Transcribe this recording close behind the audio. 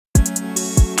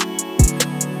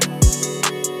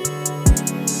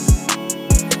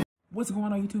What's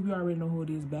going on, YouTube? You already know who it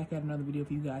is. Back at another video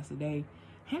for you guys today.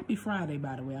 Happy Friday,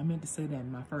 by the way. I meant to say that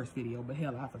in my first video, but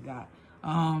hell, I forgot.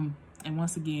 And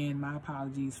once again, my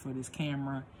apologies for this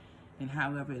camera and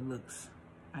however it looks.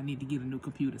 I need to get a new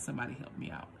computer. Somebody help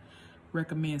me out.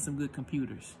 Recommend some good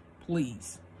computers,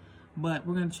 please. But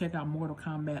we're going to check out Mortal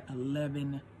Kombat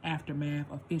 11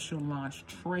 Aftermath official launch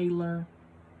trailer.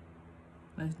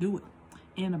 Let's do it.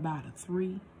 In about a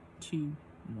 3, 2,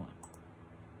 1.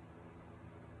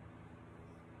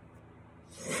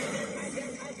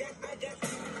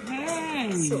 Hey!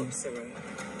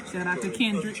 Shout out to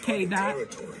Kendrick K. Dot.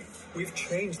 We've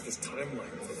changed this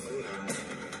timeline for good.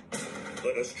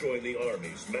 Let us join the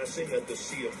armies massing at the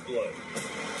Sea of Blood.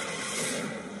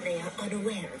 They are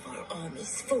unaware of our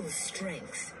army's full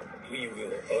strength. We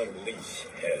will unleash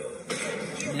hell.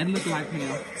 That looked like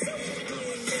hell.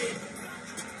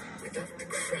 Without the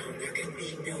crown, there can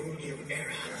be no new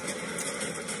era.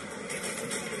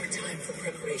 Our time for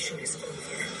preparation is over.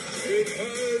 It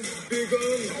has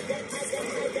begun.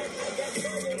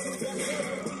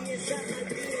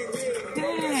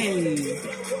 Hey!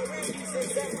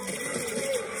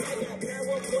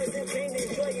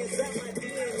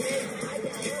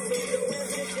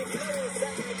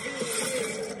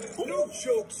 No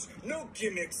jokes, no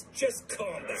gimmicks, just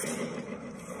combat.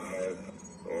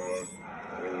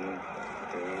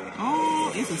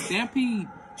 Oh, it's a stampede.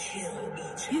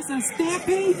 It's a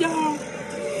stampede, y'all.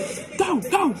 Go,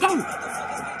 go, go.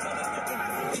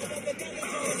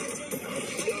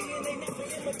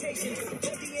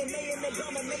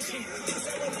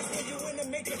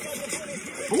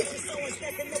 Ooh.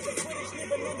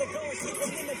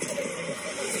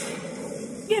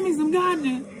 Give me some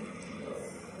ganja.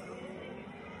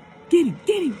 Get him,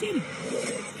 get him, get him.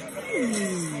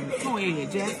 Go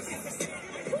ahead, Jack.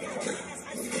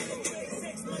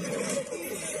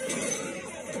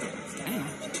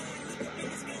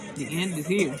 The end is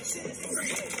here.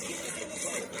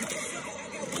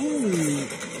 Ooh.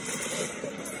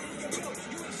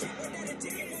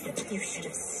 You should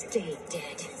have stayed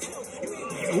dead.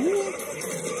 Ooh.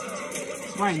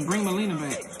 Right, bring Melina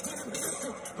back.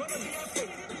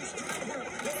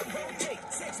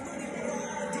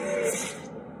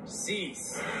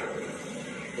 Cease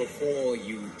before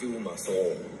you doom us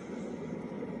all.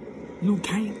 You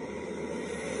can't.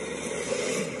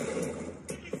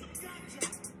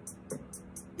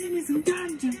 Give me some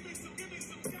ganja.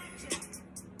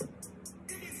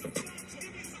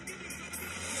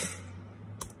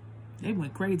 They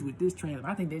went crazy with this trailer.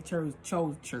 I think they chose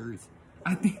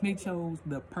I think they chose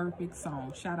the perfect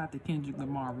song. Shout out to Kendrick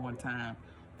Lamar one time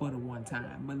for the one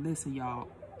time. But listen, y'all.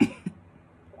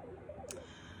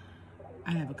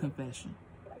 I have a confession.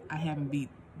 I haven't beat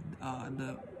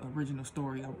the original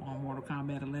story on Mortal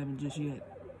Kombat 11 just yet.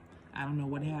 I don't know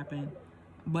what happened.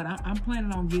 But I'm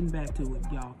planning on getting back to it,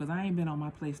 y'all, because I ain't been on my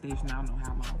PlayStation I don't know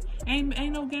how long.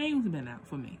 Ain't no games been out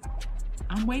for me.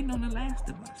 I'm waiting on The Last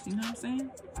of Us, you know what I'm saying?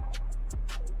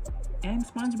 And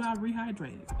SpongeBob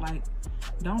Rehydrated. Like,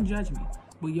 don't judge me.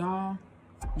 But y'all,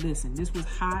 listen, this was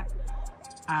hot.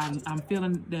 I'm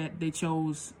feeling that they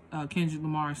chose Kendrick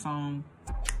Lamar's song.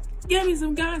 Give me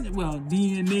some ganja. Well,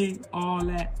 DNA, all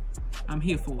that. I'm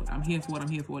here for it. I'm here for it. I'm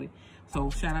here for it. So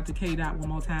shout out to K-Dot one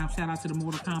more time. Shout out to the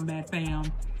Mortal Kombat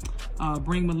fam.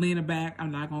 Bring Melina back.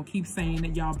 I'm not going to keep saying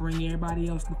that y'all bring everybody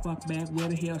else the fuck back. Where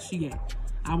the hell she at?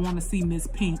 I want to see Miss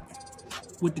Pink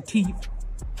with the teeth.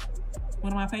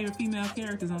 One of my favorite female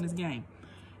characters on this game.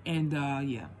 And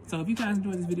yeah. So if you guys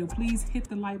enjoyed this video, please hit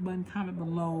the like button. Comment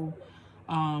below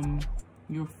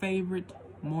your favorite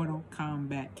Mortal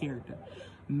Kombat character.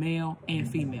 Male and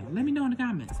female. Let me know in the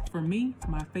comments. For me,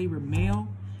 my favorite male,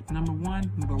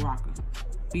 #1, Baraka.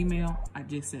 Female, I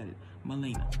just said it,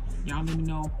 Melina. Y'all let me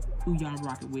know who y'all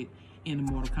rocking with in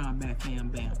the Mortal Kombat fam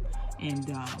bam. And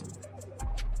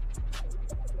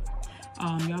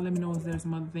y'all let me know if there's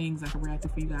some other things I can react to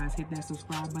for you guys. Hit that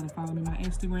subscribe button, follow me on my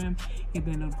Instagram, hit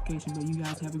that notification bell. You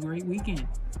guys have a great weekend.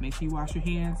 Make sure you wash your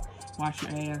hands, wash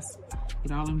your ass,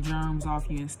 get all them germs off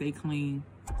you, and stay clean.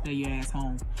 Stay your ass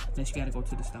home unless you gotta go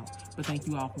to the store. But thank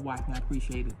you all for watching. I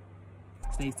appreciate it.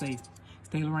 Stay safe.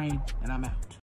 Stay Lorraine, and I'm out.